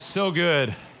So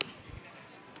good.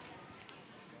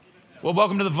 Well,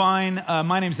 welcome to the Vine.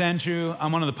 My name's Andrew.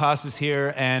 I'm one of the pastors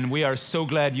here, and we are so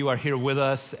glad you are here with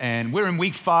us. And we're in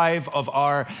week 5 of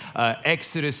our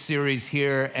Exodus series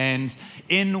here. And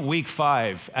in week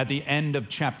 5, at the end of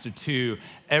chapter 2,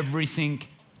 everything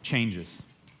changes.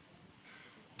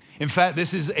 In fact,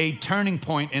 this is a turning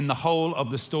point in the whole of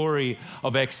the story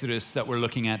of Exodus that we're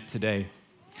looking at today.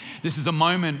 This is a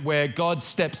moment where God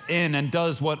steps in and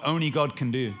does what only God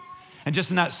can do. And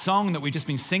just in that song that we've just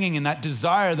been singing, and that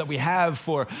desire that we have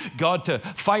for God to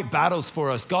fight battles for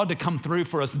us, God to come through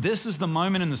for us, this is the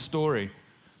moment in the story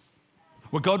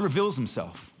where God reveals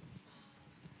himself.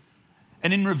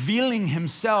 And in revealing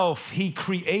himself, he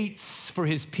creates for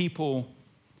his people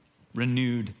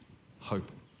renewed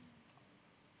hope.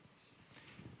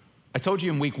 I told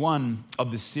you in week 1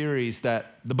 of this series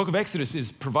that the book of Exodus is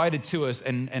provided to us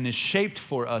and is shaped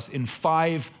for us in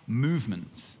 5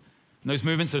 movements. And those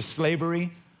movements are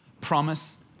slavery, promise,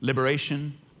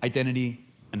 liberation, identity,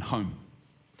 and home.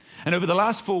 And over the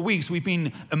last 4 weeks, we've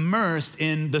been immersed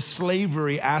in the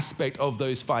slavery aspect of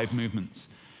those 5 movements.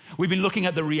 We've been looking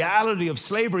at the reality of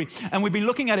slavery, and we've been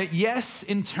looking at it, yes,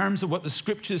 in terms of what the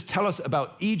scriptures tell us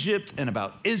about Egypt and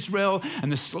about Israel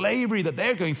and the slavery that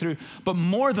they're going through. But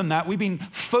more than that, we've been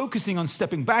focusing on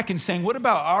stepping back and saying, what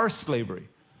about our slavery?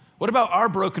 What about our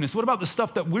brokenness? What about the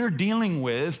stuff that we're dealing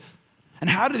with? And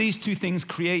how do these two things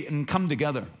create and come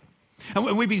together?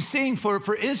 And we've been seeing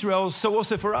for Israel, so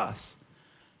also for us,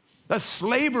 that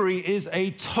slavery is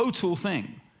a total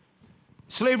thing.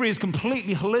 Slavery is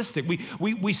completely holistic.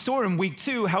 We saw in week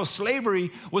 2 how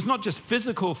slavery was not just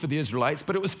physical for the Israelites,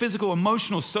 but it was physical,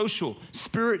 emotional, social,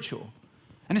 spiritual.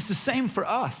 And it's the same for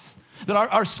us, that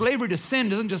our slavery to sin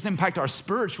doesn't just impact our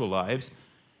spiritual lives,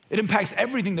 it impacts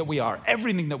everything that we are,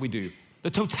 everything that we do,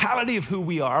 the totality of who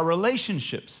we are, our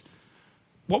relationships,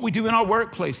 what we do in our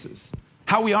workplaces,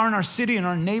 how we are in our city and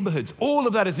our neighborhoods. All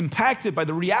of that is impacted by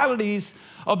the realities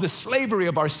of the slavery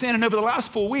of our sin. And over the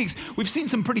last 4 weeks, we've seen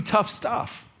some pretty tough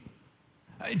stuff.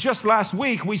 Just last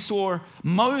week, we saw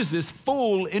Moses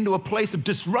fall into a place of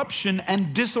disruption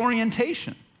and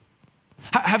disorientation,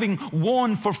 having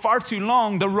worn for far too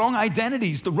long the wrong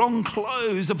identities, the wrong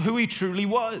clothes of who he truly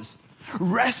was,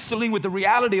 wrestling with the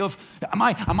reality of, am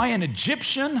I an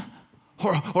Egyptian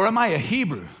or am I a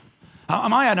Hebrew?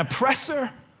 Am I an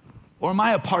oppressor or am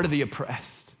I a part of the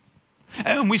oppressed?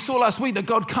 And we saw last week that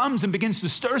God comes and begins to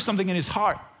stir something in his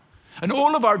heart. And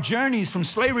all of our journeys from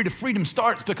slavery to freedom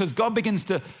starts because God begins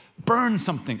to burn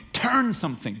something, turn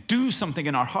something, do something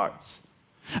in our hearts.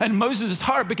 And Moses'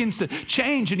 heart begins to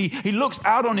change, and he looks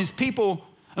out on his people.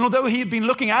 And although he had been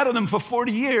looking out at them for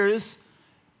 40 years,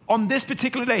 on this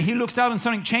particular day, he looks out and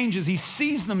something changes. He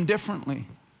sees them differently.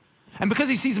 And because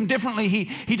he sees them differently,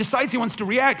 he decides he wants to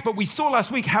react. But we saw last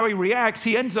week how he reacts.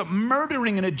 He ends up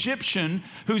murdering an Egyptian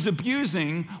who's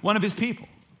abusing one of his people.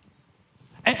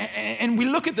 And we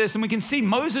look at this and we can see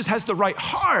Moses has the right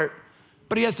heart,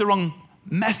 but he has the wrong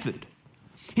method.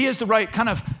 He has the right kind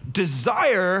of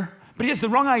desire, but he has the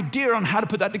wrong idea on how to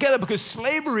put that together, because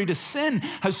slavery to sin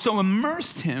has so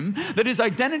immersed him that his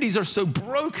identities are so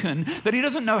broken that he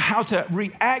doesn't know how to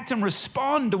react and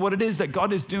respond to what it is that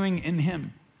God is doing in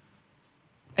him.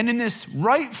 And in this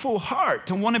rightful heart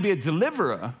to want to be a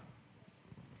deliverer,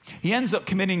 he ends up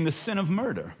committing the sin of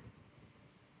murder.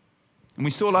 And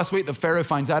we saw last week that Pharaoh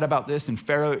finds out about this, and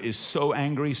Pharaoh is so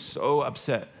angry, so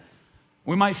upset.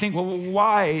 We might think, well,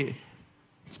 why?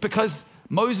 It's because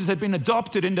Moses had been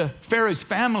adopted into Pharaoh's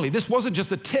family. This wasn't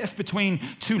just a tiff between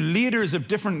 2 leaders of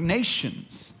different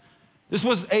nations. This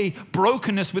was a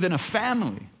brokenness within a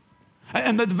family.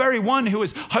 And the very one who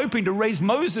was hoping to raise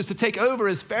Moses to take over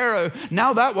as Pharaoh,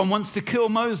 now that one wants to kill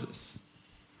Moses.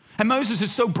 And Moses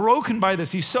is so broken by this,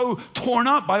 he's so torn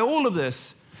up by all of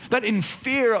this, that in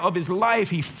fear of his life,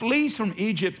 he flees from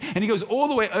Egypt and he goes all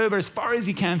the way over as far as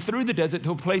he can through the desert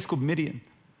to a place called Midian.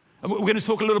 And we're going to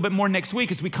talk a little bit more next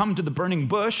week as we come to the burning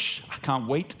bush. I can't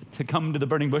wait to come to the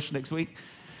burning bush next week.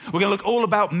 We're going to look all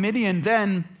about Midian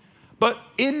then. But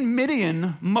in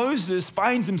Midian, Moses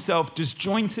finds himself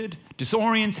disjointed,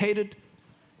 disorientated.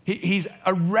 He's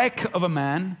a wreck of a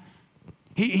man.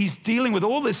 He's dealing with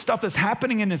all this stuff that's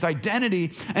happening in his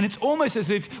identity. And it's almost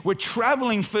as if we're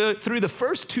traveling through the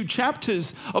first 2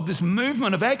 chapters of this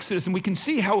movement of Exodus, and we can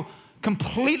see how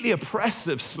completely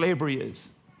oppressive slavery is.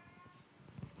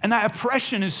 And that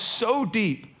oppression is so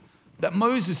deep that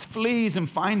Moses flees and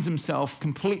finds himself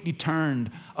completely turned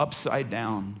upside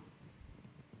down.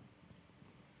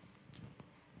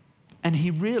 And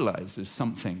he realizes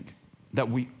something that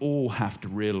we all have to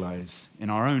realize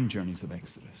in our own journeys of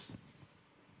Exodus.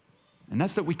 And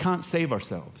that's that we can't save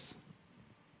ourselves.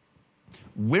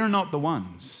 we're not the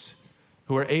ones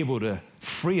who are able to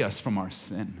free us from our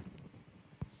sin.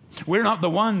 We're not the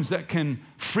ones that can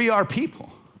free our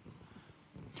people.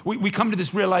 We come to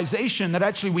this realization that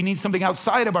actually we need something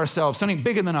outside of ourselves, something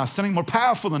bigger than us, something more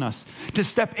powerful than us, to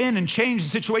step in and change the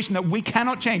situation that we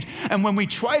cannot change. And when we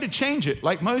try to change it,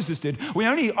 like Moses did, we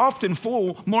only often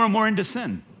fall more and more into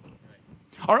sin.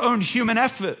 Our own human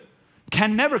effort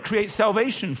can never create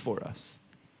salvation for us.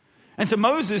 And so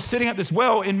Moses, sitting at this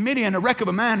well in Midian, a wreck of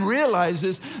a man,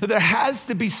 realizes that there has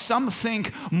to be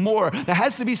something more. There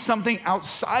has to be something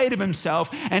outside of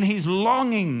himself, and he's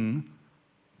longing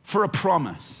for a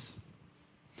promise.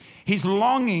 He's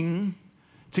longing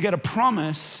to get a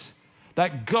promise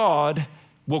that God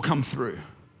will come through.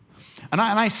 And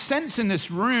I sense in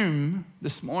this room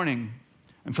this morning,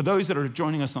 and for those that are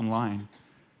joining us online,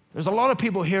 there's a lot of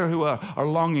people here who are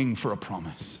longing for a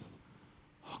promise.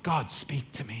 Oh, God, speak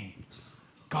to me.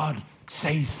 God,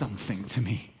 say something to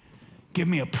me. Give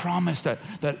me a promise that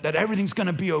everything's going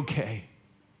to be okay.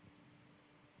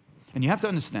 And you have to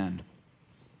understand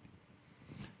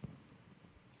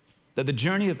that the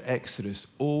journey of Exodus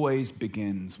always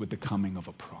begins with the coming of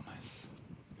a promise.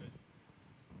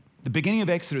 The beginning of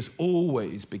Exodus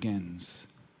always begins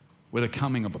with the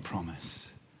coming of a promise.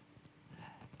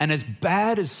 And as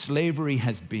bad as slavery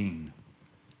has been,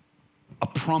 a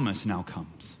promise now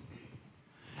comes.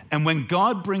 And when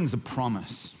God brings a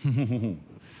promise,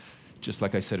 just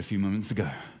like I said a few moments ago,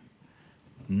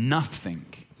 nothing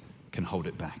can hold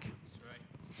it back.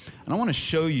 And I want to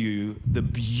show you the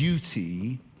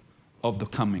beauty of the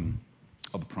coming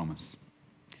of a promise.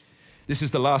 This is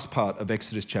the last part of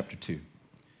Exodus chapter 2.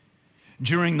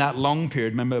 During that long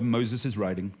period, remember Moses is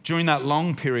writing, during that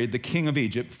long period, the king of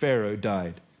Egypt, Pharaoh,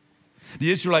 died.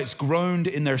 The Israelites groaned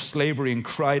in their slavery and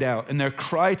cried out, and their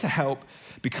cry to help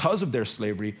because of their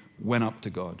slavery went up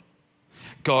to God.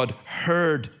 God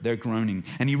heard their groaning,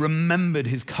 and he remembered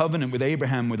his covenant with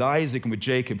Abraham, with Isaac, and with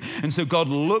Jacob. And so God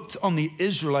looked on the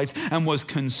Israelites and was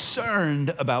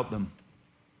concerned about them.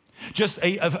 Just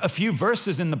a few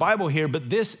verses in the Bible here, but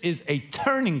this is a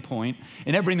turning point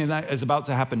in everything that is about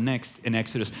to happen next in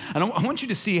Exodus. And I want you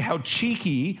to see how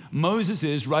cheeky Moses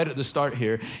is right at the start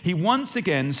here. He once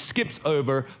again skips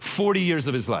over 40 years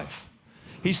of his life.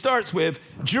 He starts with,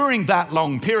 during that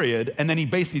long period, and then he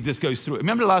basically just goes through it.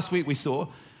 Remember last week we saw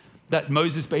that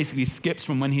Moses basically skips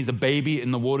from when he's a baby in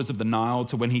the waters of the Nile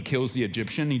to when he kills the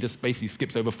Egyptian. He just basically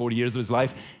skips over 40 years of his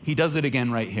life. He does it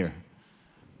again right here.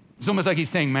 It's almost like he's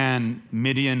saying, man,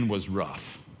 Midian was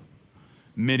rough.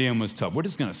 Midian was tough. We're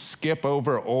just going to skip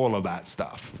over all of that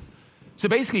stuff. So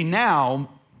basically now,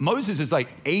 Moses is like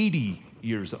 80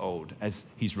 years old as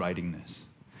he's writing this.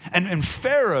 And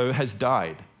Pharaoh has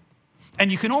died.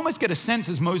 And you can almost get a sense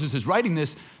as Moses is writing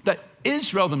this that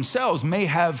Israel themselves may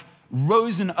have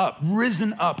risen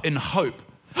up in hope.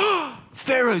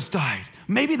 Pharaoh's died.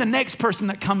 Maybe the next person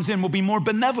that comes in will be more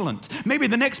benevolent. Maybe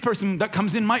the next person that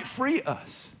comes in might free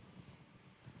us.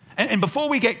 And before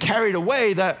we get carried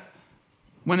away that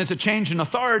when there's a change in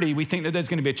authority, we think that there's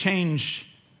going to be a change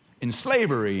in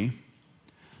slavery,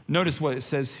 notice what it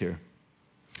says here.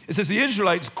 It says, the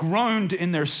Israelites groaned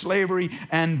in their slavery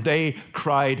and they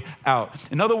cried out.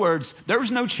 In other words,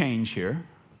 there's no change here.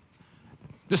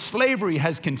 The slavery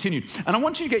has continued. And I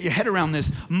want you to get your head around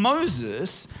this.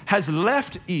 Moses has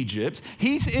left Egypt.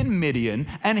 He's in Midian,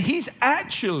 and he's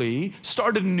actually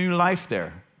started a new life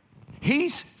there.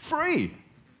 He's free.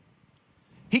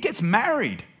 He gets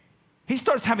married. He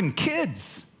starts having kids.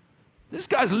 This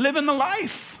guy's living the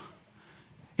life.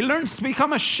 He learns to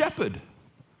become a shepherd.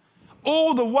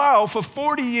 All the while, for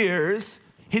 40 years,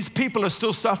 his people are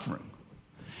still suffering.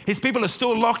 His people are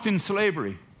still locked in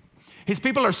slavery. His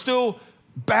people are still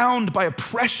bound by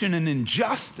oppression and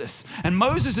injustice. And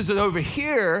Moses is over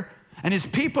here, and his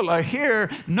people are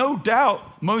here. No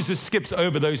doubt Moses skips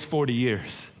over those 40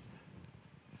 years.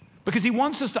 Because he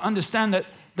wants us to understand that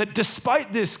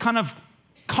despite this kind of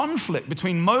conflict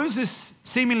between Moses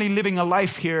seemingly living a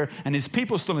life here and his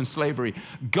people still in slavery,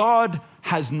 God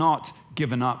has not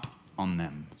given up on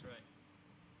them. That's right.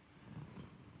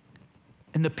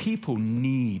 And the people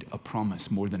need a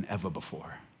promise more than ever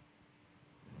before.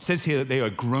 It says here that they are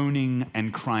groaning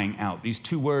and crying out. These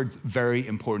two words, very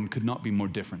important, could not be more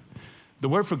different. The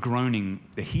word for groaning,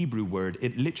 the Hebrew word,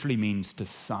 it literally means to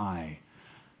sigh.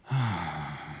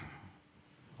 I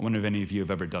wonder if any of you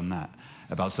have ever done that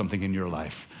about something in your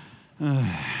life.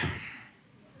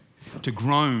 To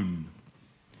groan,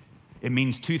 it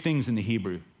means two things in the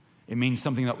Hebrew. It means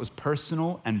something that was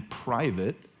personal and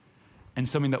private, and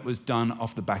something that was done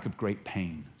off the back of great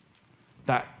pain.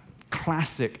 That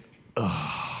classic,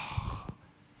 ugh.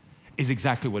 is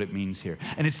exactly what it means here.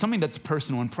 And it's something that's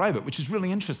personal and private, which is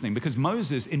really interesting because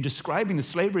Moses, in describing the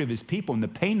slavery of his people and the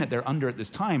pain that they're under at this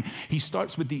time, he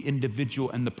starts with the individual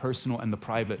and the personal and the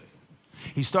private.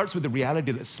 He starts with the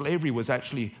reality that slavery was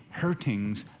actually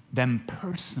hurting them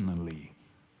personally.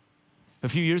 A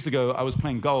few years ago, I was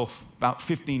playing golf, about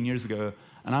 15 years ago,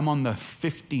 and I'm on the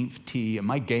 15th tee, and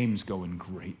my game's going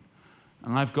great.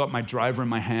 And I've got my driver in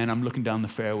my hand, I'm looking down the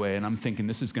fairway, and I'm thinking,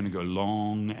 this is going to go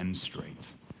long and straight.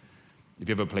 If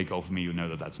you ever play golf with me, you know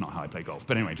that that's not how I play golf.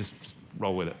 But anyway, just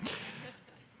roll with it.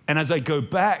 And as I go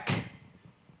back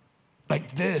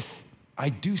like this, I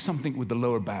do something with the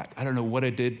lower back. I don't know what I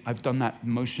did. I've done that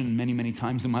motion many, many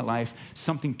times in my life.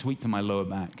 Something tweaked to my lower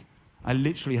back. I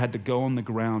literally had to go on the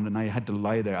ground and I had to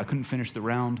lie there. I couldn't finish the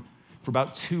round. For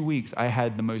about 2 weeks, I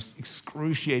had the most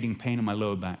excruciating pain in my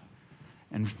lower back.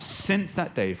 And since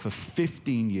that day, for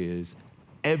 15 years,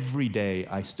 every day,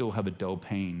 I still have a dull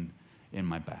pain in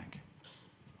my back.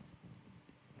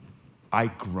 I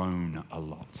groan a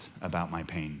lot about my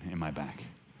pain in my back.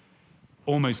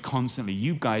 Almost constantly.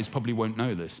 You guys probably won't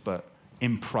know this, but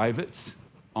in private,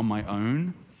 on my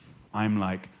own, I'm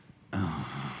like, oh.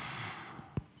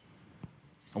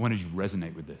 I wanted you to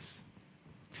resonate with this.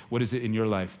 What is it in your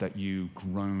life that you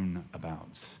groan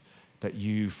about, that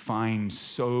you find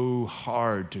so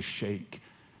hard to shake,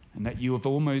 and that you have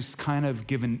almost kind of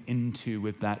given into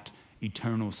with that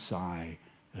eternal sigh?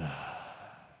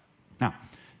 Now,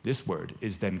 this word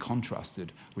is then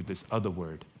contrasted with this other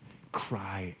word,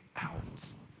 cry out.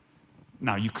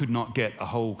 Now, you could not get a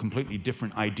whole completely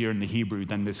different idea in the Hebrew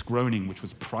than this groaning, which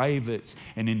was private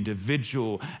and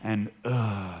individual and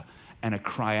a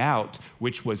cry out,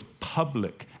 which was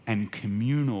public and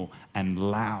communal and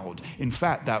loud. In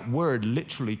fact, that word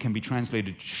literally can be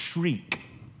translated shriek.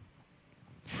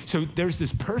 So there's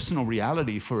this personal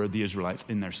reality for the Israelites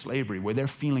in their slavery where they're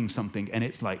feeling something and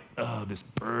it's like, this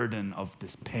burden of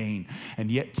this pain. And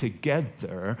yet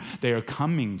together, they are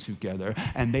coming together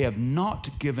and they have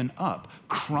not given up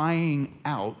crying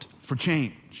out for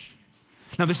change.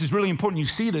 Now, this is really important you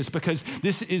see this because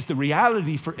this is the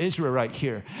reality for Israel right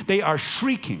here. They are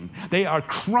shrieking. They are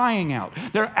crying out.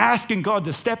 They're asking God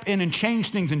to step in and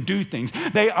change things and do things.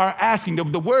 They are asking.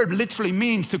 The word literally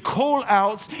means to call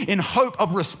out in hope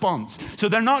of response. So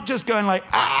they're not just going like,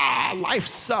 life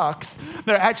sucks.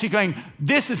 They're actually going,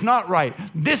 this is not right.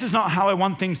 This is not how I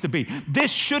want things to be.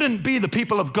 This shouldn't be the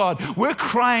people of God. We're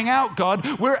crying out,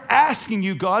 God. We're asking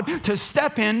you, God, to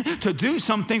step in, to do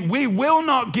something. We will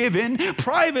not give in.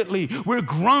 Privately, we're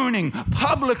groaning.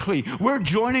 Publicly, we're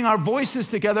joining our voices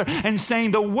together and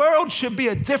saying the world should be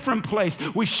a different place.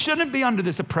 We shouldn't be under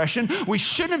this oppression. We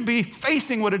shouldn't be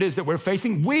facing what it is that we're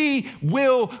facing. We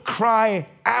will cry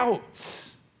out.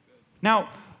 Now,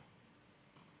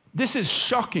 this is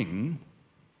shocking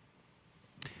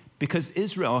because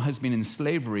Israel has been in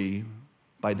slavery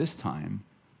by this time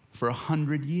for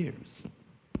 100 years.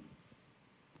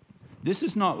 This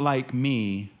is not like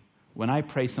me when I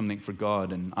pray something for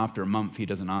God and after a month he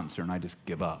doesn't answer and I just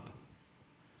give up.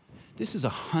 This is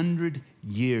 100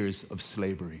 years of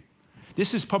slavery.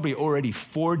 This is probably already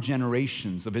 4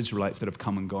 generations of Israelites that have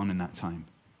come and gone in that time.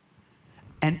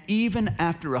 And even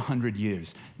after 100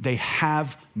 years, they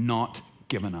have not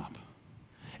given up.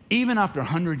 Even after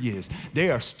 100 years,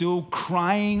 they are still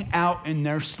crying out in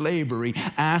their slavery,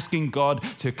 asking God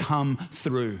to come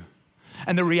through.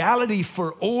 And the reality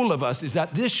for all of us is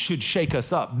that this should shake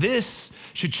us up. This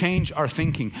should change our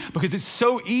thinking because it's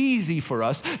so easy for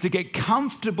us to get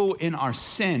comfortable in our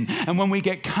sin. And when we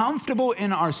get comfortable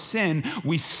in our sin,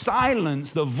 we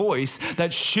silence the voice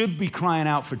that should be crying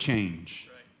out for change.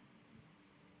 Right.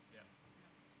 Yeah.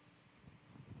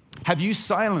 Have you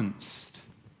silenced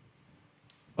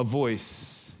a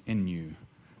voice in you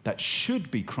that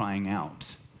should be crying out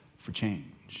for change?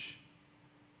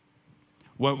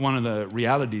 One of the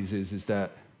realities is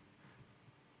that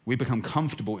we become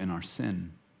comfortable in our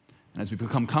sin. And as we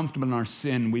become comfortable in our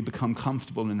sin, we become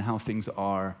comfortable in how things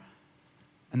are.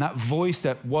 And that voice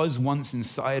that was once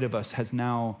inside of us has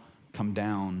now come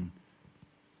down.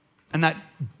 And that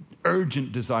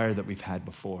urgent desire that we've had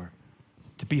before,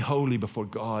 to be holy before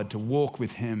God, to walk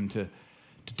with Him, to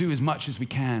do as much as we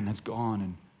can, has gone.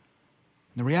 And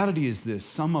the reality is this: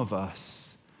 some of us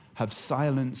have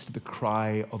silenced the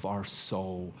cry of our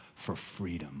soul for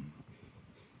freedom.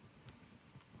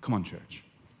 Come on, church.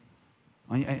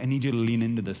 I need you to lean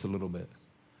into this a little bit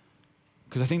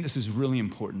because I think this is really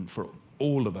important for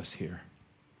all of us here.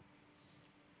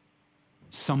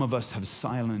 Some of us have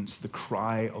silenced the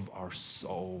cry of our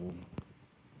soul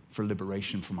for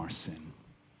liberation from our sin.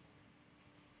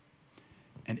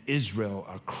 And Israel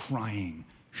are crying,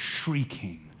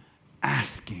 shrieking,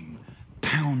 asking,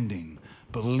 pounding,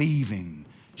 believing,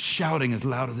 shouting as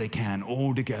loud as they can,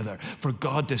 all together, for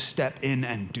God to step in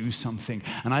and do something.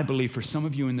 And I believe for some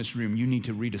of you in this room, you need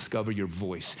to rediscover your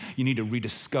voice. You need to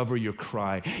rediscover your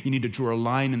cry. You need to draw a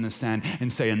line in the sand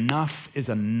and say, enough is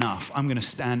enough. I'm going to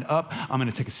stand up. I'm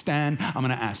going to take a stand. I'm going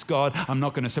to ask God. I'm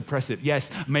not going to suppress it. Yes,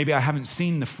 maybe I haven't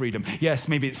seen the freedom. Yes,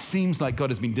 maybe it seems like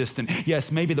God has been distant. Yes,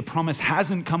 maybe the promise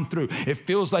hasn't come through. It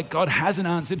feels like God hasn't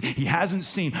answered. He hasn't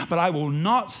seen. But I will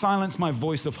not silence my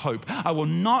voice of hope. I will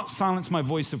not silence my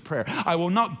voice of prayer. I will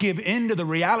not give in to the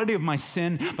reality of my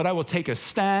sin, but I will take a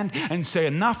stand and say,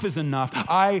 enough is enough.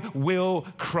 I will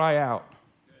cry out.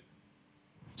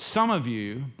 Some of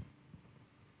you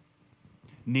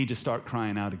need to start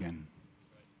crying out again.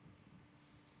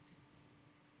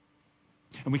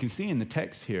 And we can see in the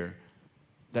text here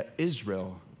that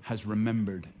Israel has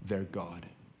remembered their God.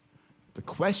 The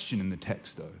question in the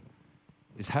text, though,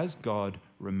 is, has God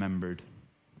remembered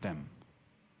them?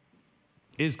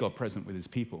 Is God present with his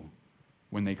people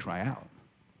when they cry out?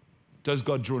 Does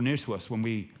God draw near to us when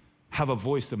we have a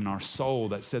voice in our soul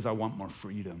that says, I want more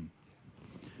freedom?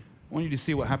 I want you to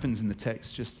see what happens in the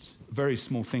text, just a very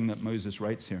small thing that Moses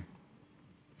writes here.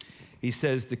 He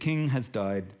says, the king has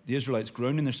died, the Israelites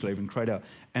groaned in their slavery and cried out,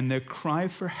 and their cry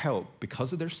for help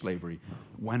because of their slavery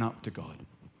went up to God.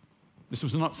 This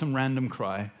was not some random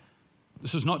cry.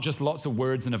 This was not just lots of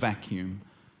words in a vacuum.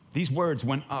 These words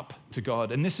went up to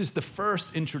God. And this is the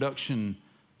first introduction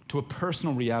to a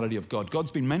personal reality of God.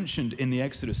 God's been mentioned in the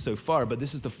Exodus so far, but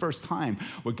this is the first time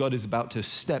where God is about to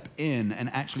step in and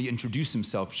actually introduce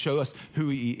himself, show us who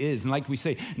he is. And like we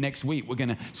say, next week, we're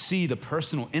going to see the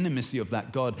personal intimacy of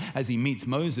that God as he meets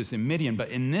Moses in Midian. But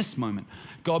in this moment,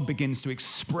 God begins to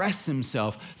express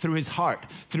himself through his heart,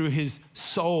 through his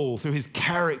soul, through his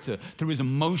character, through his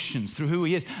emotions, through who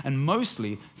he is, and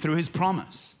mostly through his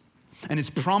promise. And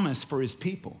his promise for his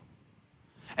people.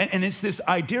 And it's this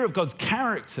idea of God's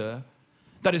character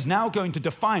that is now going to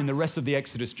define the rest of the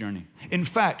Exodus journey. In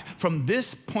fact, from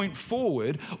this point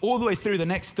forward, all the way through the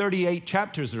next 38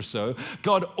 chapters or so,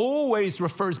 God always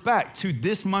refers back to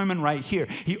this moment right here.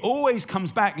 He always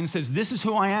comes back and says, this is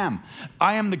who I am.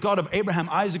 I am the God of Abraham,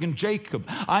 Isaac, and Jacob.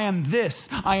 I am this.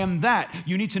 I am that.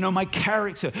 You need to know my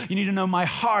character. You need to know my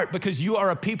heart, because you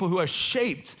are a people who are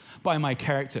shaped by my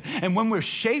character. And when we're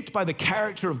shaped by the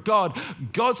character of God,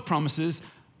 God's promises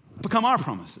become our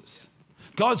promises.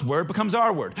 God's word becomes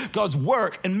our word. God's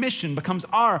work and mission becomes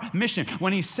our mission.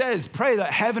 When he says, pray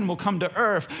that heaven will come to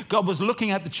earth, God was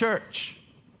looking at the church.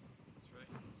 That's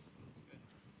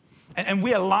right. And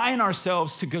we align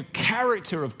ourselves to the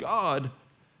character of God.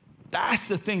 That's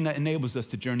the thing that enables us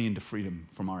to journey into freedom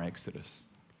from our Exodus.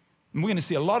 And we're going to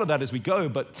see a lot of that as we go,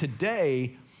 but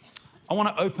today, I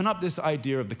want to open up this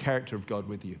idea of the character of God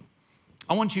with you.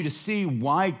 I want you to see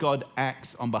why God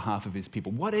acts on behalf of his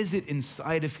people. What is it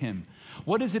inside of him?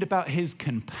 What is it about his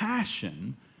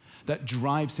compassion that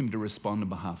drives him to respond on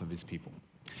behalf of his people?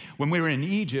 When we were in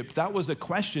Egypt, that was a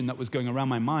question that was going around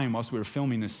my mind whilst we were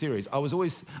filming this series. I was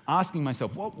always asking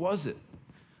myself, what was it?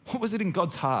 What was it in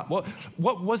God's heart?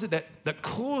 What was it that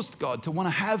caused God to want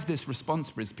to have this response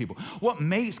for his people? What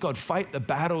makes God fight the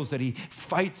battles that he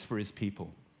fights for his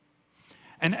people?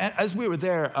 And as we were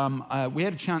there, we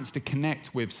had a chance to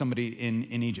connect with somebody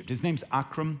in Egypt. His name's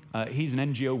Akram. He's an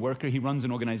NGO worker. He runs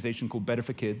an organization called Better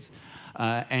for Kids.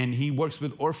 And he works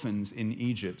with orphans in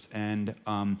Egypt. And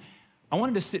I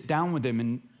wanted to sit down with him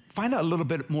and find out a little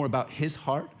bit more about his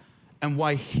heart and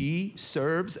why he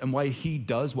serves and why he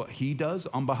does what he does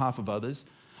on behalf of others,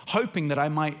 hoping that I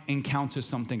might encounter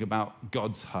something about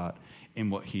God's heart in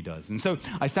what he does. And so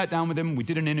I sat down with him. We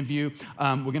did an interview.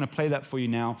 We're going to play that for you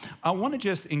now. I want to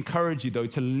just encourage you, though,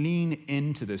 to lean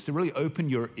into this, to really open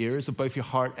your ears of both your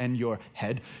heart and your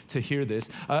head to hear this.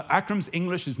 Akram's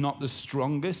English is not the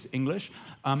strongest English,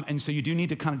 and so you do need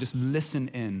to kind of just listen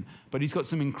in. But he's got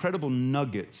some incredible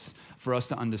nuggets for us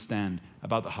to understand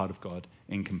about the heart of God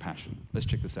in compassion. Let's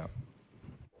check this out.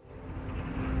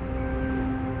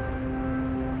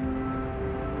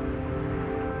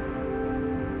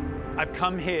 I've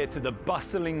come here to the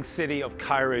bustling city of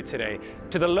Cairo today,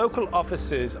 to the local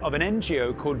offices of an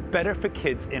NGO called Better for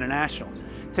Kids International,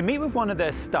 to meet with one of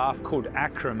their staff called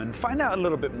Akram and find out a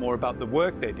little bit more about the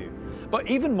work they do.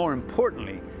 But even more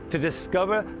importantly, to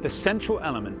discover the central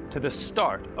element to the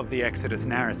start of the Exodus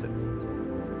narrative.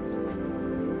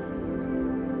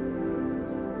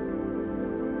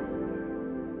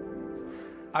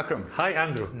 Akram. Hi,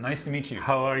 Andrew. Nice to meet you.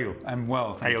 How are you? I'm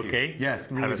well, thank you. Are you okay? Yes,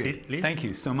 really Have a good. seat, please. Thank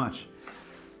you so much.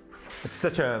 It's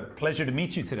such a pleasure to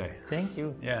meet you today. Thank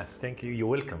you. Yes. Thank you. You're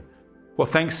welcome. Well,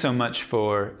 thanks so much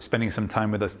for spending some time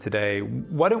with us today.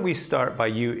 Why don't we start by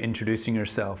you introducing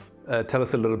yourself? Tell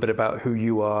us a little bit about who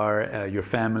you are, your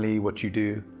family, what you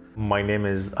do. My name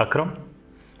is Akram,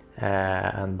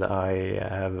 and I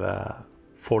have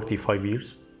 45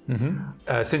 years.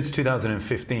 Since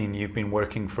 2015, you've been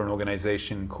working for an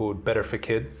organization called Better for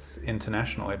Kids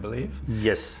International, I believe.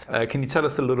 Yes. Can you tell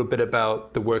us a little bit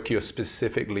about the work you're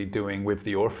specifically doing with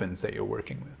the orphans that you're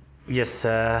working with? Yes,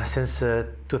 since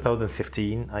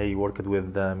 2015, I worked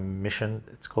with a mission.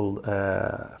 It's called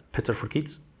Better for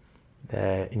Kids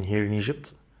in here in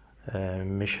Egypt.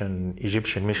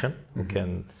 Egyptian mission, we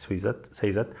can say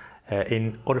that,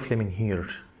 in Oriflame here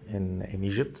in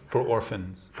Egypt. For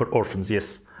orphans? For orphans,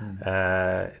 yes.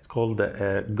 It's called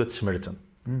Good Samaritan.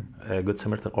 Good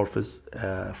Samaritan orphans.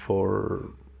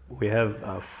 We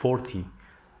have 40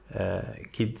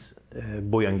 kids,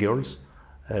 boy and girls,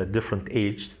 different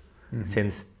ages,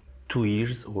 since 2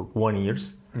 years or 1 year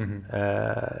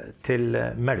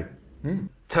till married.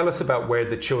 Tell us about where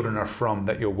the children are from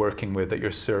that you're working with, that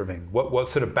you're serving. What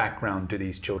sort of background do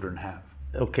these children have?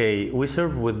 Okay, we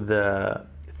serve with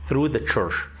through the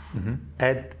church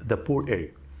at the poor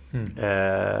area,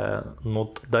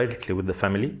 not directly with the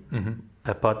family,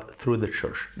 but through the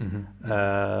church.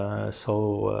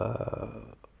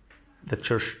 The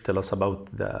church tell us about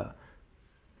the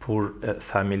poor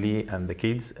family and the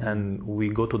kids, and we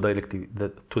go to directly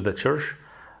to the church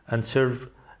and serve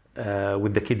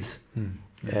with the kids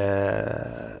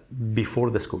before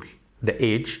the school, the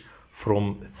age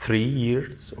from 3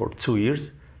 years or 2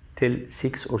 years till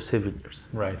 6 or 7 years.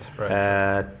 Right.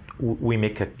 We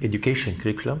make an education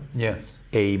curriculum. Yes.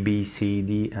 A, B, C,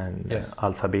 D, and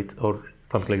alphabet or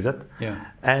something like that. Yeah.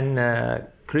 And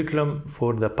curriculum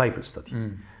for the Bible study.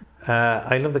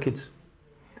 I love the kids.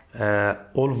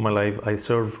 All of my life I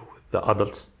serve with the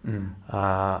adults.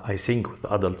 I sing with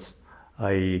the adults.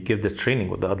 I give the training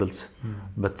with the adults.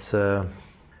 But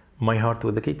my heart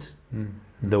with the kids.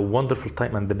 The wonderful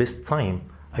time and the best time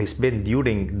I spend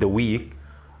during the week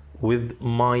with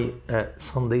my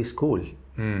Sunday school,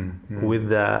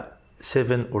 with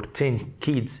 7 or 10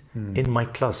 kids in my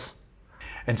class.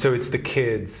 And so it's the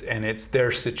kids and it's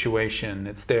their situation,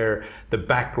 it's the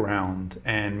background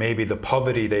and maybe the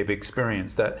poverty they've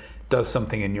experienced that does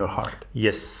something in your heart.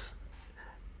 Yes.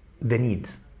 The need.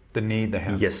 The need they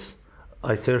have. Yes.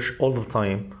 I search all the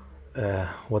time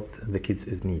what the kids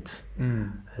is need.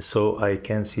 So I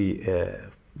can see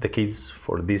the kids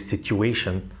for this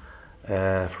situation,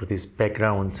 for this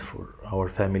background, for our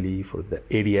family, for the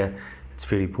area. It's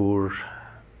very poor.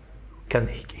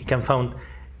 He can find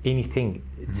anything.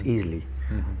 It's easily.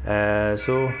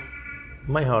 So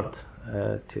my heart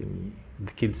tell me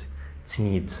the kids it's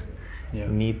need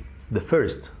the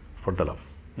first for the love.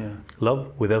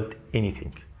 Love without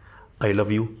anything. I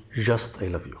love you, just I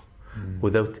love you,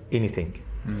 without anything.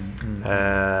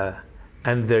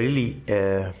 And really,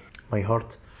 my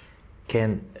heart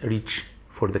can reach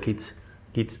for the kids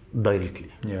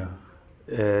directly.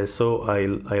 So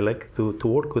I like to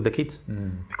work with the kids,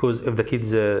 because if the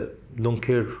kids don't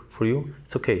care for you,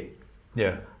 it's okay.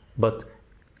 But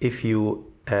if you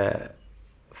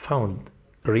found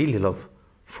really love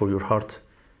for your heart,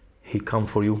 he come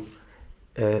for you.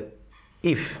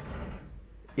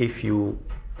 If you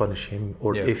punish him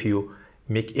or if you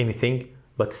make anything,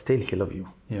 but still he love you.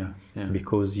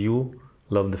 Because you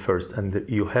love the first and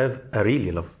you have a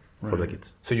really love for the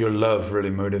kids. So your love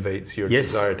really motivates your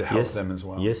desire to help them as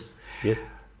well. Yes.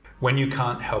 When you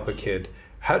can't help a kid,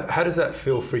 how does that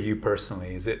feel for you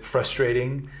personally? Is it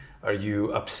frustrating? Are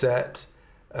you upset?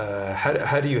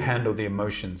 How do you handle the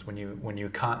emotions when you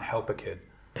can't help a kid?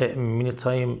 Many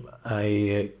times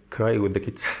I cry with the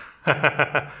kids.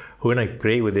 When I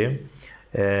pray with them,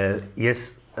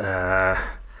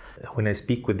 when I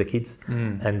speak with the kids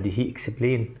and he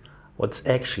explain what's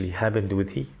actually happened with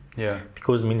he.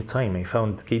 Because many times I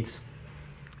found kids,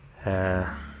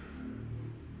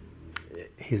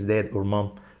 his dad or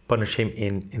mom punish him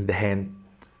in the hand,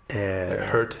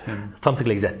 hurt him, something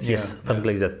like that. Something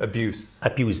like that.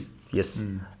 Abuse. Yes.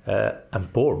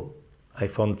 And poor. I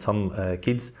found some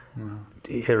kids.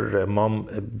 Her mom,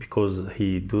 because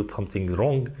he do something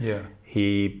wrong,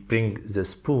 he bring the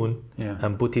spoon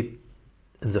and put it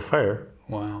in the fire.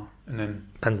 Wow.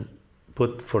 And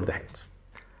put for the hand.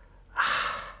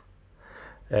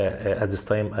 At this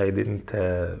time, I didn't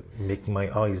make my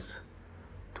eyes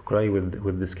to cry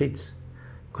with these kids,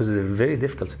 because it's a very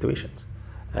difficult situation.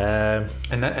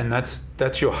 And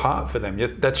that's your heart for them.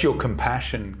 That's your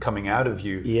compassion coming out of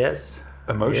you. Yes.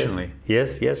 emotionally.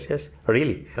 Yes,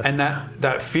 really. And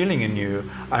that feeling in you,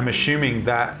 I'm assuming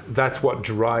that's what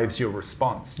drives your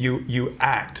response. You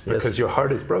act because your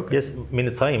heart is broken. Yes,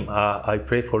 many times I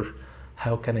pray for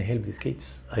how can I help these kids.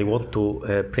 I want to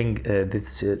bring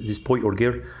this boy or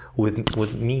girl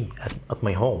with me at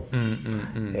my home.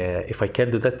 If I can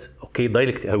do that, okay,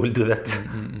 directly I will do that.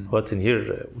 But in here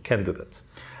we can't do that.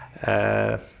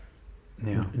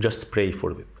 Just pray for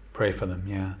them. Pray for them,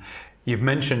 yeah. You've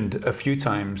mentioned a few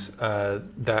times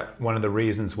that one of the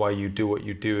reasons why you do what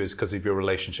you do is because of your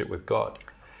relationship with God.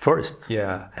 First,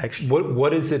 yeah. actually.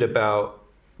 What is it about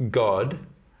God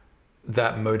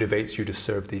that motivates you to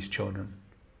serve these children?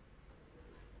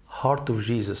 Heart of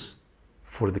Jesus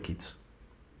for the kids.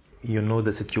 You know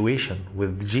the situation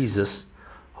with Jesus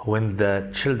when the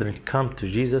children come to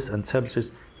Jesus and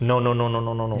says, no,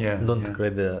 don't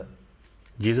create the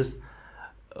Jesus.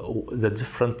 The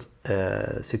different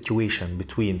situation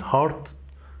between heart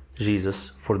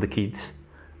Jesus for the kids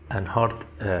and heart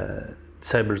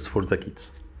disciples for the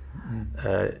kids.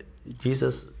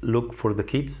 Jesus look for the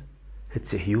kids.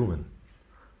 It's a human,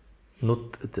 not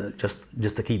just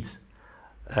the kids.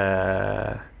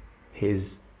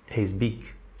 He's big.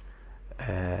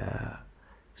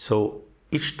 So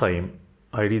each time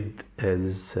I read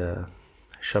this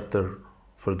chapter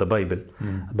for the Bible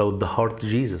about the heart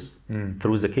Jesus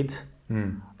through the kids,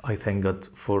 I thank God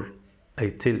for. I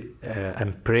tell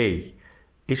and pray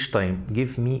each time,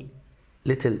 give me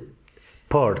little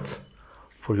part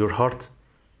for your heart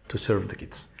to serve the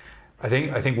kids. I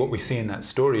think what we see in that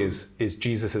story is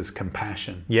Jesus's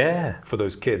compassion for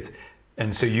those kids.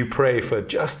 And so you pray for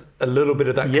just a little bit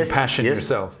of that compassion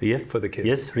yourself for the kids.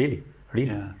 Yes, really.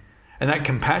 Yeah. And that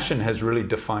compassion has really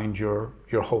defined your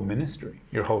whole ministry,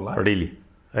 your whole life. Really,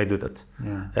 I do that.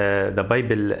 Yeah. The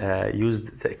Bible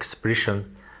used the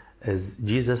expression as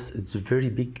Jesus is very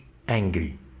big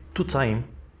angry. 2 times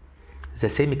the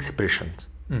same expression.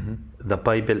 The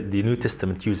Bible, the New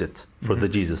Testament use it for the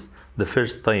Jesus. The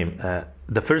first time,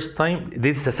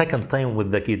 this is the second time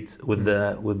with the kids, with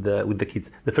the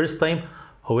kids. The first time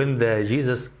when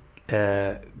Jesus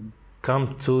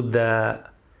come to the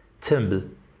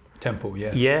temple,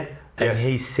 yes. Yeah, and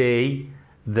he say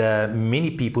the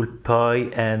many people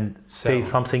pay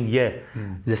something. Yeah,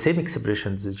 the same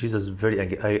expressions. Jesus very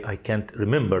angry. I can't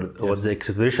remember what the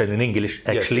expression in English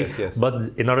actually, yes. But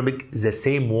in Arabic the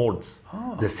same words,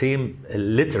 the same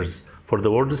letters for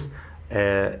the words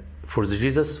for the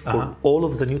Jesus for all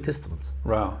of the New Testament.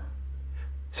 Wow.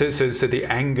 So the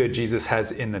anger Jesus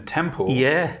has in the temple,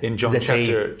 in John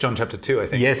chapter 2, I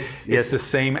think. Yes. It's the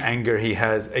same anger he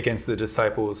has against the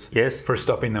disciples for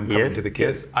stopping them coming to the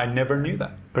kids. I never knew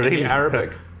that. Really? In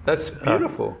Arabic. That's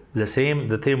beautiful. The same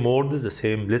words, the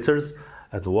same letters,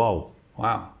 and wow.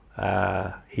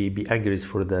 He be angry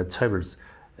for the disciples.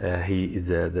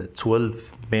 The 12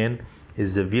 men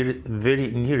is the very,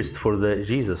 very nearest for the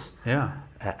Jesus. Yeah.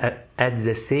 At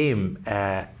the same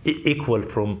equal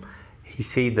from. He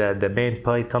say that the man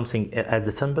pay something at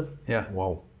the temple. Yeah.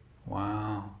 Wow.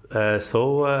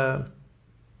 So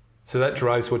that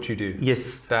drives what you do.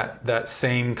 Yes. That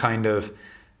same kind of,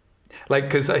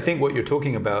 because I think what you're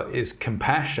talking about is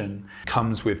compassion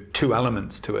comes with 2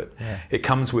 elements to it. Yeah. It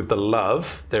comes with the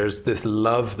love. There's this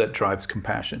love that drives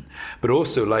compassion. But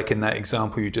also, like in that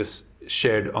example you just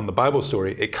shared on the Bible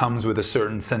story, it comes with a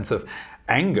certain sense of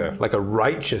anger, like a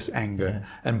righteous anger. Yeah.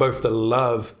 And both the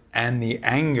love and the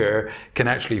anger can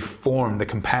actually form the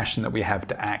compassion that we have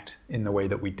to act in the way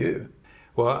that we do.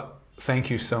 Well, thank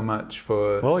you so much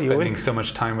for spending so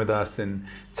much time with us and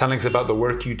telling us about the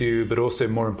work you do, but also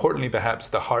more importantly, perhaps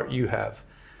the heart you have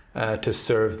to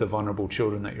serve the vulnerable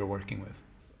children that you're working with.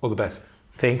 All the best.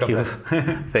 Thank you.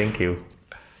 Thank you.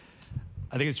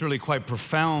 I think it's really quite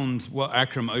profound what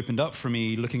Akram opened up for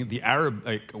me, looking at the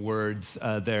Arabic words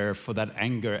there for that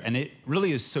anger. And it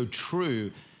really is so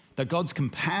true that God's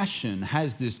compassion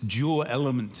has this dual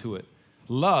element to it: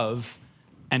 love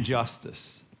and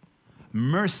justice,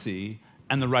 mercy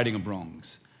and the righting of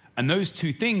wrongs. And those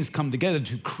 2 things come together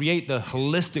to create the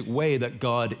holistic way that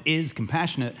God is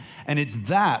compassionate. And it's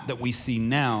that we see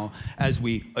now as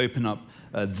we open up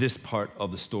this part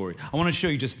of the story. I want to show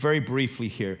you just very briefly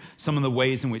here some of the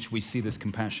ways in which we see this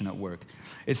compassion at work.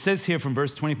 It says here from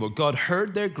verse 24, God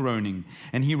heard their groaning,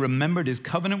 and he remembered his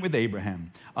covenant with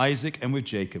Abraham, Isaac, and with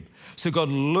Jacob. So God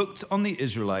looked on the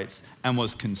Israelites and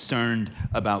was concerned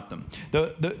about them.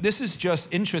 This is just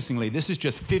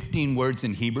 15 words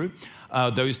in Hebrew.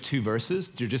 Those 2 verses,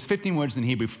 they're just 15 words in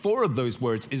Hebrew. 4 of those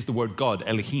words is the word God,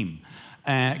 Elohim.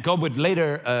 God would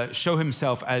later show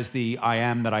himself as the I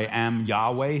am that I am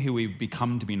Yahweh, who we've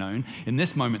become to be known. In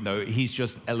this moment, though, he's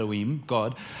just Elohim,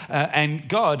 God. And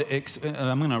God,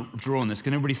 I'm going to draw on this.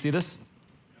 Can everybody see this?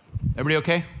 Everybody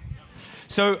okay?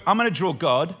 So I'm going to draw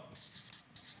God.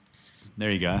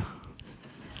 There you go.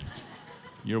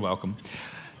 You're welcome.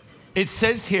 It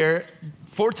says here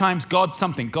 4 times, God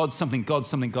something, God something, God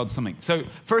something, God something. So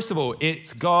first of all,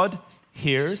 it's God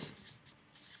hears.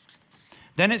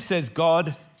 Then it says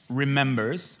God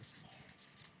remembers.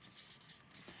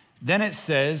 Then it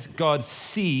says God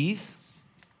sees.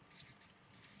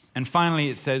 And finally,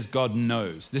 it says God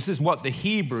knows. This is what the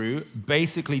Hebrew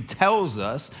basically tells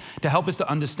us to help us to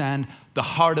understand the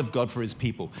heart of God for his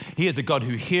people. He is a God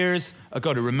who hears, a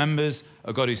God who remembers,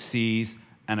 a God who sees,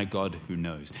 and a God who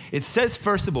knows. It says,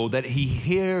 first of all, that he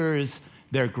hears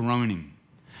their groaning.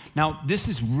 Now, this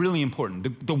is really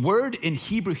important. The word in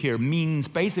Hebrew here means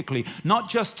basically not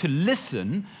just to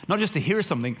listen, not just to hear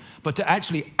something, but to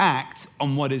actually act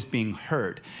on what is being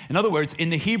heard. In other words, in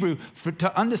the Hebrew,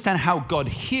 to understand how God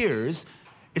hears,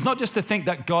 it's not just to think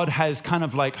that God has kind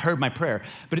of like heard my prayer,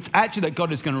 but it's actually that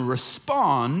God is going to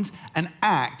respond and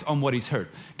act on what he's heard.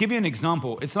 Give you an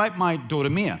example. It's like my daughter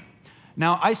Mia.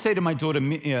 Now, I say to my daughter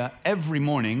Mia every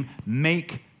morning,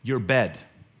 make your bed.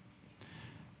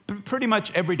 Pretty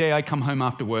much every day I come home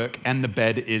after work and the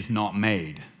bed is not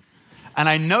made. And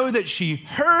I know that she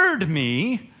heard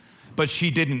me, but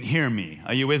she didn't hear me.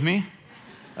 Are you with me?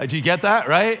 Do you get that,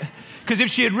 right? Because if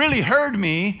she had really heard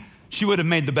me, she would have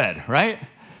made the bed, right?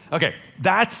 Okay,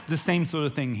 that's the same sort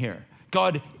of thing here.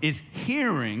 God is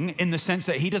hearing in the sense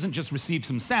that he doesn't just receive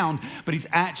some sound, but he's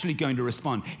actually going to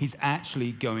respond. He's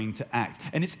actually going to act.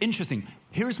 And it's interesting.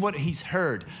 Here's what he's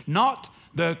heard. Not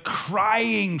the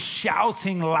crying,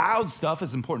 shouting, loud stuff,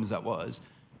 as important as that was.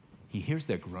 He hears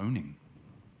their groaning.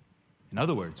 In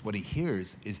other words, what he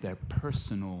hears is their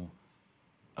personal,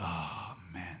 oh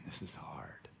man, this is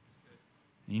hard.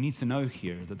 And you need to know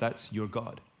here that that's your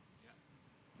God.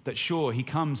 That sure, he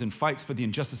comes and fights for the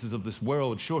injustices of this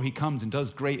world. Sure, he comes and does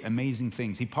great, amazing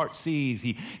things. He parts seas.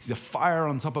 He's a fire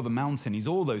on top of a mountain. He's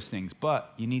all those things.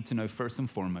 But you need to know first and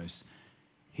foremost,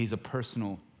 he's a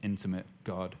personal, intimate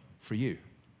God for you.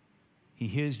 He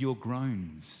hears your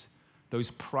groans,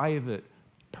 those private,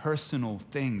 personal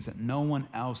things that no one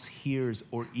else hears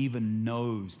or even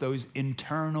knows, those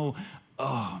internal,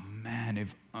 oh man,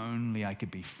 if only I could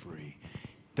be free.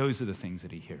 Those are the things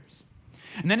that he hears.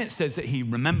 And then it says that he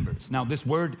remembers. Now, this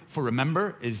word for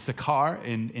remember is zakar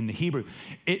in the Hebrew.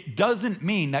 It doesn't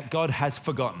mean that God has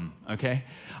forgotten, okay?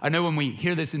 I know when we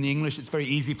hear this in the English, it's very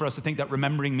easy for us to think that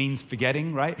remembering means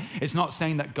forgetting, right? It's not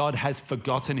saying that God has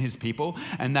forgotten his people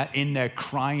and that in their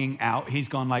crying out, he's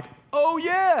gone like, oh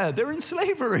yeah, they're in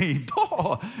slavery.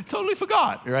 Oh, totally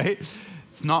forgot, right?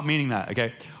 It's not meaning that,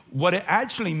 okay? What it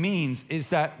actually means is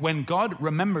that when God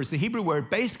remembers, the Hebrew word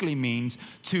basically means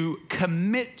to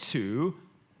commit to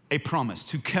a promise,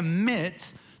 to commit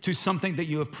to something that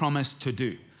you have promised to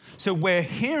do. So where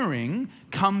hearing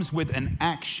comes with an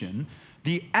action,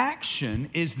 the action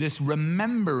is this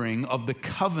remembering of the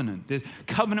covenant, this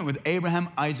covenant with Abraham,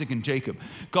 Isaac, and Jacob.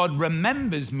 God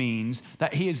remembers means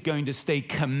that he is going to stay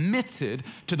committed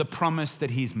to the promise that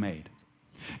he's made.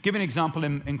 Give an example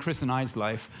in Chris and I's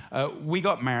life. We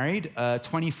got married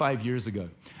 25 years ago.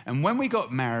 And when we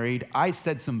got married, I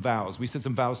said some vows. We said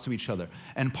some vows to each other.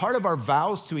 And part of our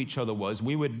vows to each other was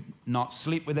we would not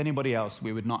sleep with anybody else.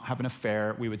 We would not have an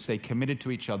affair. We would stay committed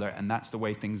to each other. And that's the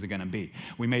way things are going to be.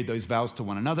 We made those vows to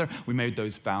one another. We made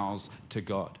those vows to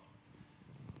God.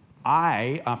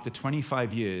 I, after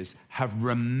 25 years, have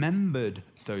remembered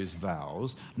those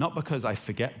vows, not because I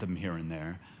forget them here and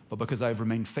there, but because I've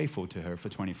remained faithful to her for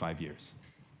 25 years.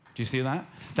 Do you see that?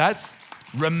 That's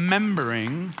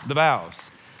remembering the vows.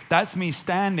 That's me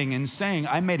standing and saying,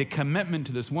 I made a commitment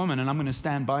to this woman, and I'm going to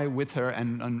stand by with her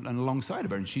and alongside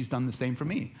of her, and she's done the same for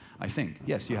me, I think.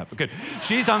 Yes, you have. Good.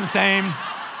 She's done the same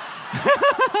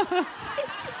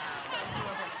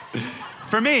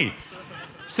for me.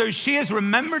 So she has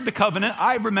remembered the covenant.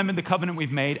 I've remembered the covenant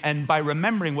we've made. And by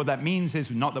remembering, what that means is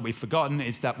not that we've forgotten,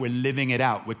 it's that we're living it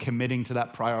out. We're committing to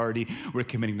that priority. We're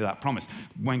committing to that promise.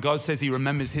 When God says he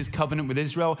remembers his covenant with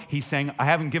Israel, he's saying, I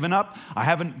haven't given up. I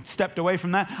haven't stepped away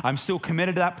from that. I'm still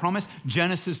committed to that promise.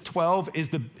 Genesis 12 is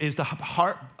the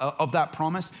heart of that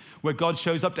promise. where God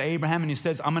shows up to Abraham and he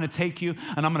says, I'm going to take you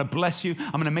and I'm going to bless you.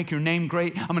 I'm going to make your name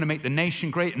great. I'm going to make the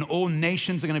nation great, and all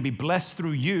nations are going to be blessed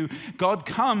through you. God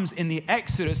comes in the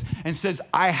Exodus and says,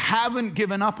 I haven't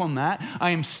given up on that. I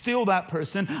am still that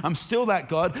person. I'm still that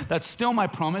God. That's still my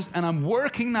promise, and I'm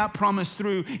working that promise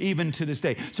through even to this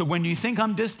day. So when you think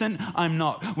I'm distant, I'm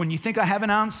not. When you think I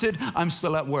haven't answered, I'm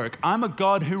still at work. I'm a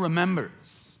God who remembers.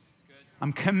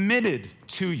 I'm committed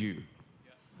to you.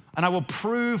 And I will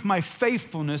prove my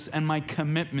faithfulness and my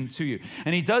commitment to you.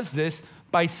 And he does this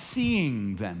by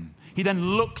seeing them. He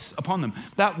then looks upon them.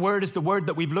 That word is the word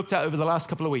that we've looked at over the last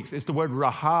couple of weeks. It's the word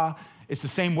raha. It's the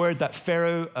same word that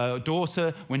Pharaoh,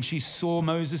 daughter, when she saw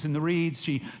Moses in the reeds,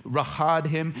 she rahad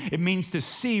him. It means to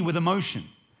see with emotion.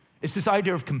 It's this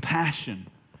idea of compassion.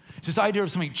 It's this idea of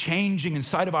something changing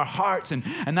inside of our hearts, and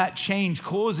that change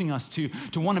causing us to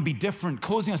want to be different,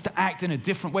 causing us to act in a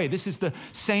different way. This is the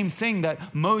same thing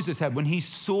that Moses had when he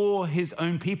saw his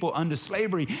own people under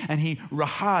slavery, and he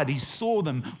rahad, he saw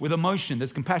them with emotion.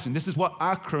 There's compassion. This is what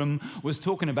Akram was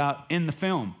talking about in the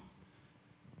film.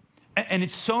 And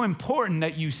it's so important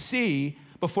that you see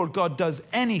before God does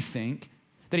anything,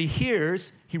 that he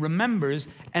hears, he remembers,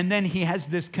 and then he has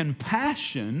this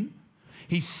compassion.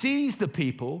 He sees the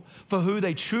people for who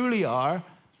they truly are,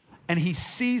 and he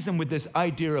sees them with this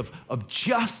idea of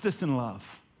justice and love,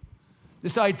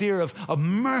 this idea of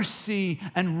mercy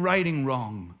and righting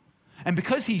wrong. And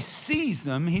because he sees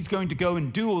them, he's going to go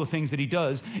and do all the things that he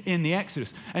does in the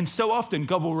Exodus. And so often,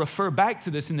 God will refer back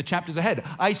to this in the chapters ahead.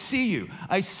 I see you,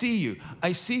 I see you,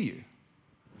 I see you.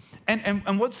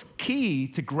 And what's key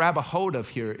to grab a hold of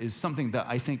here is something that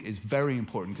I think is very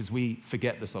important, because we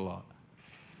forget this a lot.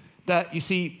 That, you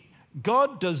see,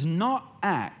 God does not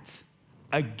act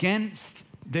against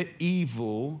the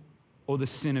evil or the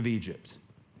sin of Egypt.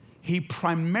 He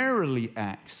primarily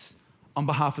acts on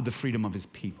behalf of the freedom of his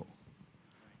people.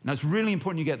 Now, it's really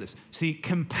important you get this. See,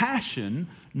 compassion,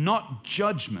 not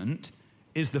judgment,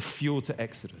 is the fuel to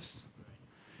Exodus.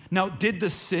 Now, did the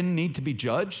sin need to be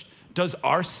judged? Does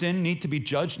our sin need to be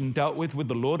judged and dealt with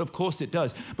the Lord? Of course it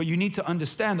does. But you need to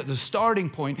understand that the starting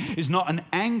point is not an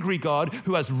angry God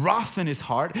who has wrath in his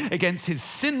heart against his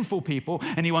sinful people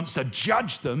and he wants to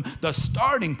judge them. The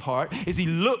starting part is he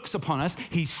looks upon us,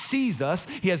 he sees us,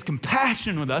 he has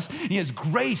compassion with us, he has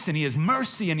grace and he has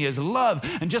mercy and he has love.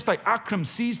 And just like Akram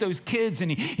sees those kids and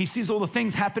he sees all the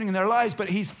things happening in their lives, but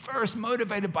he's first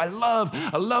motivated by love,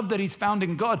 a love that he's found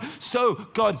in God. So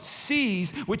God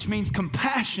sees, which means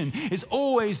compassion is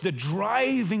always the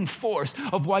driving force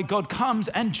of why God comes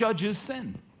and judges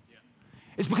sin. Yeah.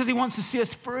 It's because he wants to see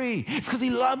us free. It's because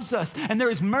he loves us. And there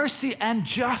is mercy and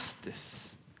justice.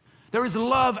 There is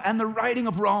love and the righting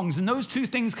of wrongs. And those two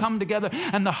things come together.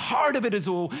 And the heart of it is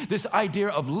all this idea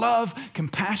of love,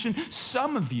 compassion.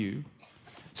 Some of you,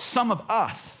 some of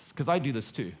us, because I do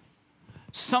this too,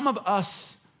 some of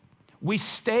us, we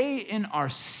stay in our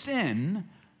sin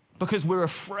because we're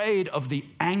afraid of the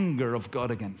anger of God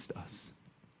against us.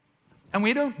 And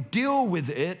we don't deal with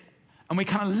it, and we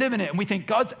kind of live in it, and we think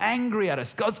God's angry at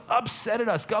us. God's upset at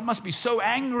us. God must be so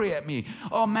angry at me.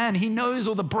 Oh man, he knows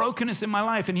all the brokenness in my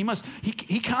life, and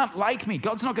he can't like me.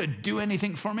 God's not going to do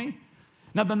anything for me.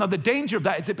 Now, the danger of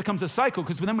that is it becomes a cycle,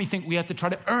 because then we think we have to try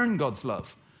to earn God's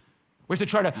love. We have to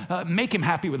try to make him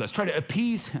happy with us, try to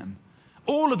appease him.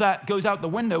 All of that goes out the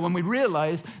window when we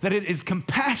realize that it is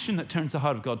compassion that turns the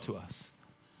heart of God to us.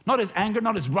 Not his anger,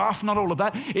 not his wrath, not all of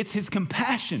that. It's his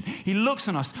compassion. He looks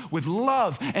on us with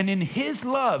love, and in his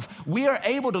love, we are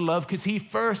able to love because he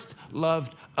first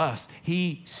loved us.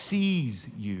 He sees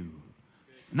you.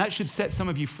 And that should set some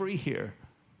of you free here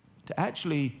to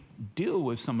actually deal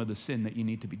with some of the sin that you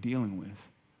need to be dealing with.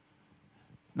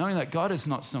 Knowing that God is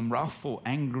not some wrathful,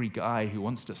 angry guy who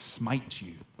wants to smite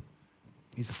you.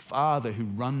 He's a father who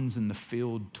runs in the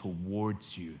field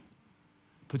towards you,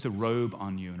 puts a robe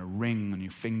on you and a ring on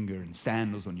your finger and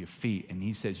sandals on your feet. And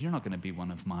he says, you're not going to be one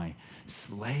of my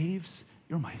slaves.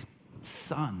 You're my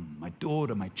son, my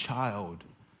daughter, my child.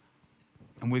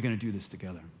 And we're going to do this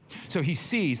together. So he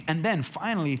sees. And then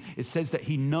finally, it says that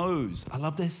he knows. I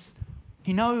love this.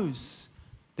 He knows.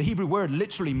 The Hebrew word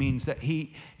literally means that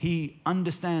he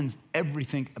understands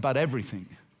everything about everything.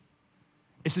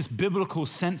 It's this biblical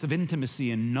sense of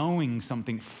intimacy and knowing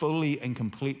something fully and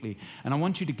completely. And I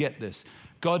want you to get this.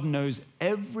 God knows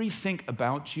everything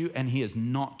about you, and he has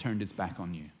not turned his back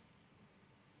on you.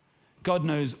 God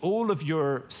knows all of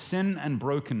your sin and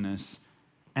brokenness,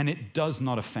 and it does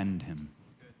not offend him.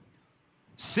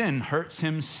 Sin hurts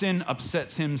him. Sin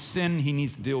upsets him. Sin he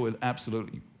needs to deal with,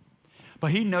 absolutely.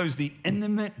 But he knows the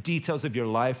intimate details of your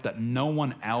life that no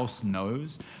one else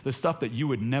knows, the stuff that you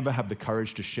would never have the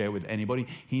courage to share with anybody.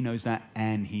 He knows that,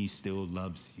 and he still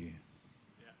loves you.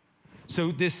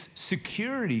 So this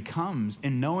security comes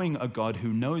in knowing a God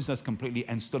who knows us completely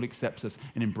and still accepts us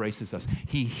and embraces us.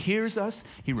 He hears us.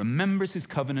 He remembers his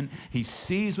covenant. He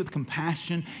sees with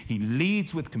compassion. He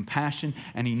leads with compassion,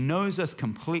 and he knows us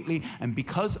completely. And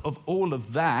because of all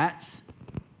of that,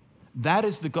 that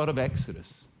is the God of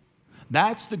Exodus.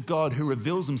 That's the God who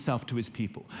reveals himself to his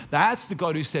people. That's the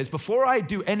God who says, before I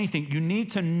do anything, you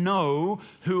need to know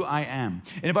who I am.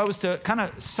 And if I was to kind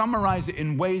of summarize it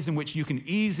in ways in which you can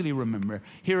easily remember,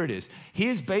 here it is. He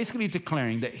is basically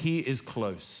declaring that he is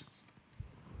close.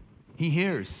 He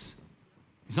hears.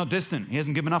 He's not distant. He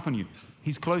hasn't given up on you.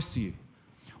 He's close to you.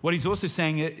 What he's also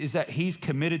saying is that he's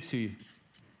committed to you.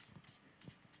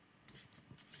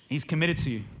 He's committed to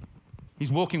you.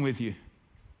 He's walking with you.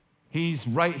 He's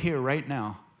right here, right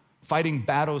now, fighting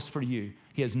battles for you.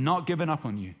 He has not given up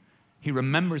on you. He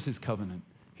remembers his covenant.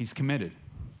 He's committed.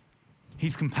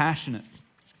 He's compassionate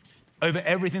over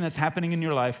everything that's happening in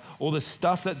your life, all the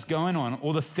stuff that's going on,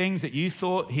 all the things that you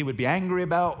thought he would be angry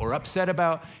about or upset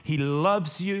about. He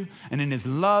loves you, and in his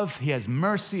love, he has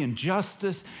mercy and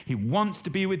justice. He wants to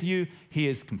be with you. He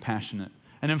is compassionate.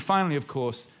 And then finally, of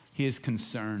course, he is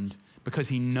concerned, because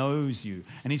he knows you,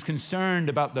 and he's concerned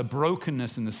about the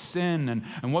brokenness and the sin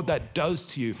and what that does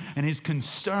to you, and his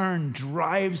concern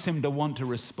drives him to want to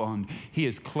respond. He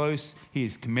is close, he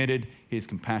is committed, he is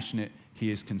compassionate,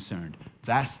 he is concerned.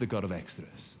 That's the God of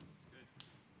Exodus.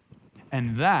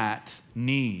 And that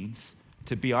needs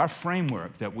to be our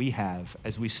framework that we have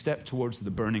as we step towards the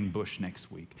burning bush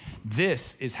next week.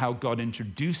 This is how God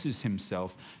introduces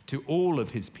himself to all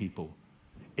of his people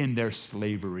in their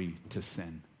slavery to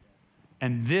sin.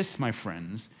 And this, my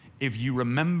friends, if you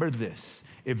remember this,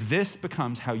 if this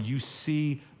becomes how you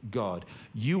see God,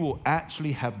 you will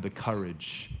actually have the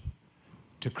courage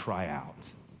to cry out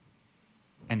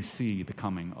and see the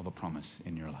coming of a promise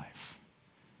in your life.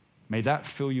 May that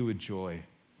fill you with joy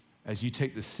as you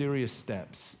take the serious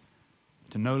steps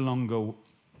to no longer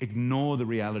ignore the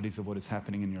realities of what is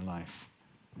happening in your life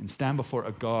and stand before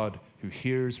a God who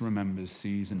hears, remembers,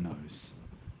 sees, and knows,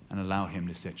 and allow him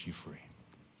to set you free.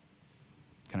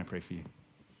 Can I pray for you?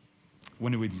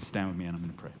 When would you stand with me, and I'm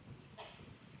going to pray.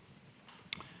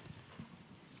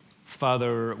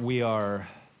 Father, we are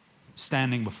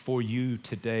standing before you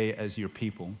today as your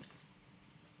people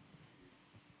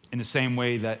in the same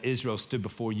way that Israel stood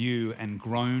before you and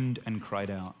groaned and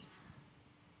cried out.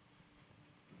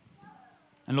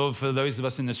 And Lord, for those of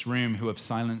us in this room who have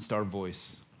silenced our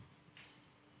voice,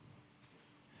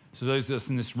 so those of us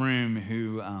in this room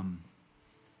who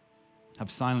have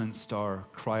silenced our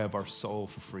cry of our soul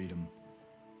for freedom.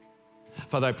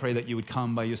 Father, I pray that you would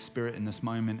come by your Spirit in this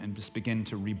moment and just begin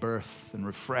to rebirth and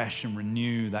refresh and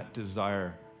renew that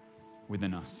desire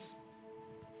within us.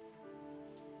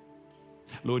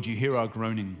 Lord, you hear our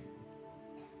groaning,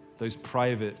 those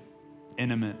private,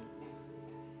 intimate,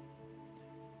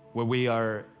 where we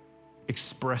are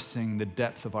expressing the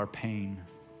depth of our pain,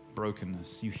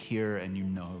 brokenness. You hear and you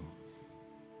know.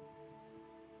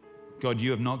 God,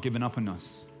 you have not given up on us.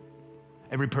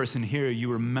 Every person here,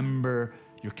 you remember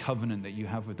your covenant that you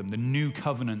have with them, the new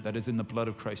covenant that is in the blood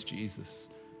of Christ Jesus.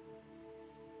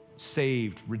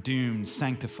 Saved, redeemed,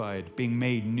 sanctified, being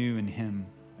made new in him,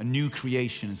 a new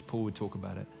creation, as Paul would talk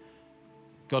about it.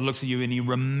 God looks at you and he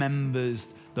remembers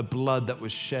the blood that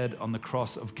was shed on the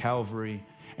cross of Calvary,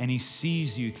 and he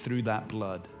sees you through that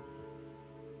blood.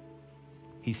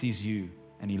 He sees you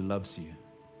and he loves you.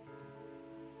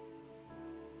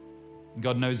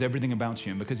 God knows everything about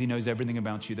you, and because he knows everything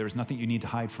about you, there is nothing you need to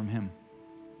hide from him.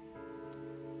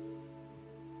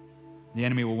 The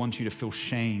enemy will want you to feel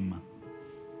shame,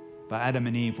 but Adam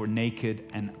and Eve were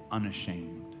naked and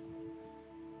unashamed.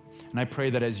 And I pray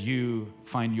that as you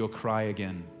find your cry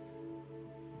again,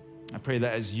 I pray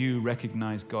that as you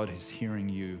recognize God is hearing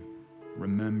you,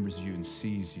 remembers you, and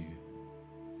sees you,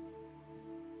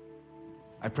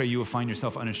 I pray you will find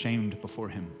yourself unashamed before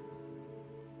him.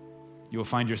 You will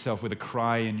find yourself with a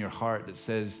cry in your heart that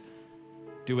says,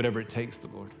 do whatever it takes, the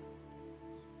Lord.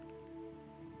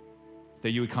 That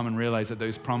you would come and realize that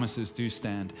those promises do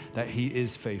stand, that he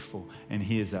is faithful and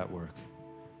he is at work.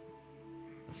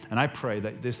 And I pray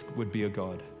that this would be a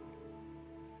God.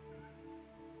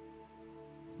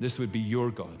 This would be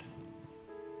your God.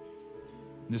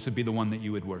 This would be the one that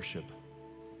you would worship.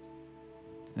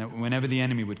 And whenever the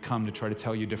enemy would come to try to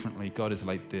tell you differently, God is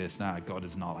like this, God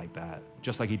is not like that,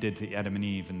 just like he did to Adam and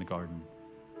Eve in the garden,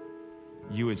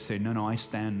 you would say, no, I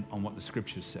stand on what the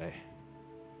scriptures say.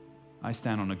 I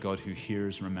stand on a God who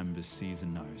hears, remembers, sees,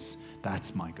 and knows.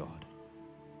 That's my God.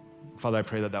 Father, I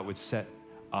pray that that would set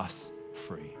us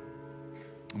free.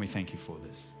 And we thank you for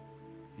this.